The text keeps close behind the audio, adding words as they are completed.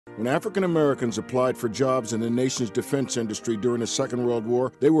When African Americans applied for jobs in the nation's defense industry during the Second World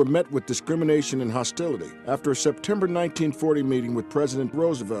War, they were met with discrimination and hostility. After a September 1940 meeting with President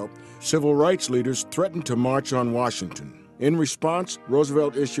Roosevelt, civil rights leaders threatened to march on Washington. In response,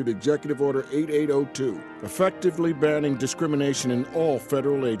 Roosevelt issued Executive Order 8802, effectively banning discrimination in all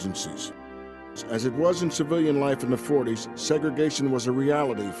federal agencies. As it was in civilian life in the 40s, segregation was a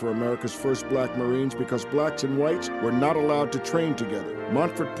reality for America's first black Marines because blacks and whites were not allowed to train together.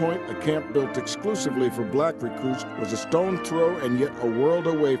 Montford Point, a camp built exclusively for black recruits, was a stone throw and yet a world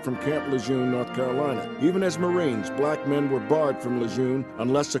away from Camp Lejeune, North Carolina. Even as Marines, black men were barred from Lejeune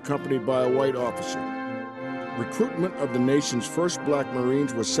unless accompanied by a white officer. Recruitment of the nation's first black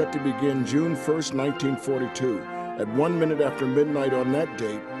Marines was set to begin June 1, 1942. At 1 minute after midnight on that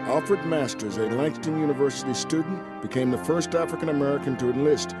date, Alfred Masters, a Langston University student, became the first African American to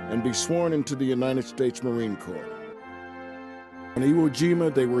enlist and be sworn into the United States Marine Corps. On Iwo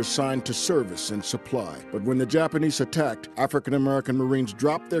Jima, they were assigned to service and supply. But when the Japanese attacked, African American Marines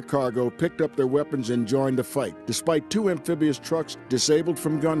dropped their cargo, picked up their weapons, and joined the fight. Despite 2 amphibious trucks disabled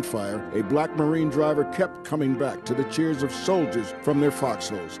from gunfire, a black Marine driver kept coming back to the cheers of soldiers from their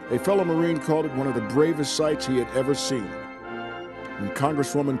foxholes. A fellow Marine called it one of the bravest sights he had ever seen. And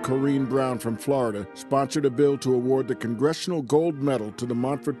Congresswoman Corrine Brown from Florida sponsored a bill to award the Congressional Gold Medal to the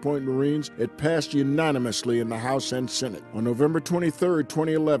Montford Point Marines. It passed unanimously in the House and Senate. On November 23,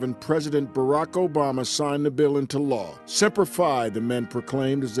 2011, President Barack Obama signed the bill into law. Semper Fi, the men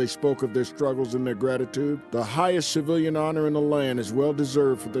proclaimed as they spoke of their struggles and their gratitude. The highest civilian honor in the land is well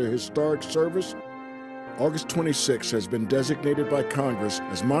deserved for their historic service. August 26 has been designated by Congress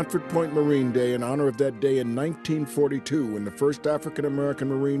as Montford Point Marine Day in honor of that day in 1942 when the first African-American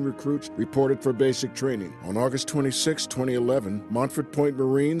Marine recruits reported for basic training. On August 26, 2011, Montford Point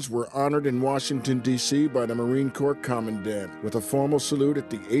Marines were honored in Washington, D.C. by the Marine Corps Commandant with a formal salute at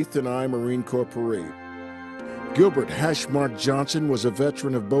the 8th and I Marine Corps Parade. Gilbert Hashmark Johnson was a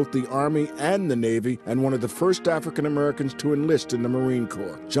veteran of both the Army and the Navy and one of the first African Americans to enlist in the Marine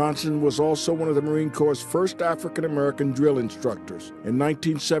Corps. Johnson was also one of the Marine Corps' first African American drill instructors. In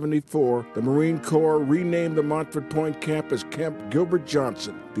 1974, the Marine Corps renamed the Montford Point camp as Camp Gilbert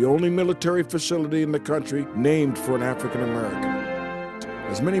Johnson, the only military facility in the country named for an African American.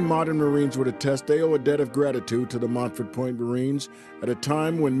 As many modern Marines would attest, they owe a debt of gratitude to the Montford Point Marines. At a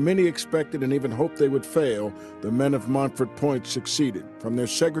time when many expected and even hoped they would fail, the men of Montford Point succeeded. From their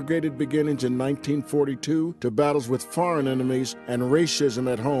segregated beginnings in 1942 to battles with foreign enemies and racism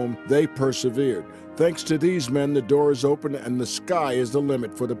at home, they persevered. Thanks to these men, the door is open and the sky is the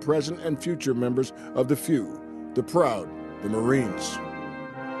limit for the present and future members of the few, the proud, the Marines.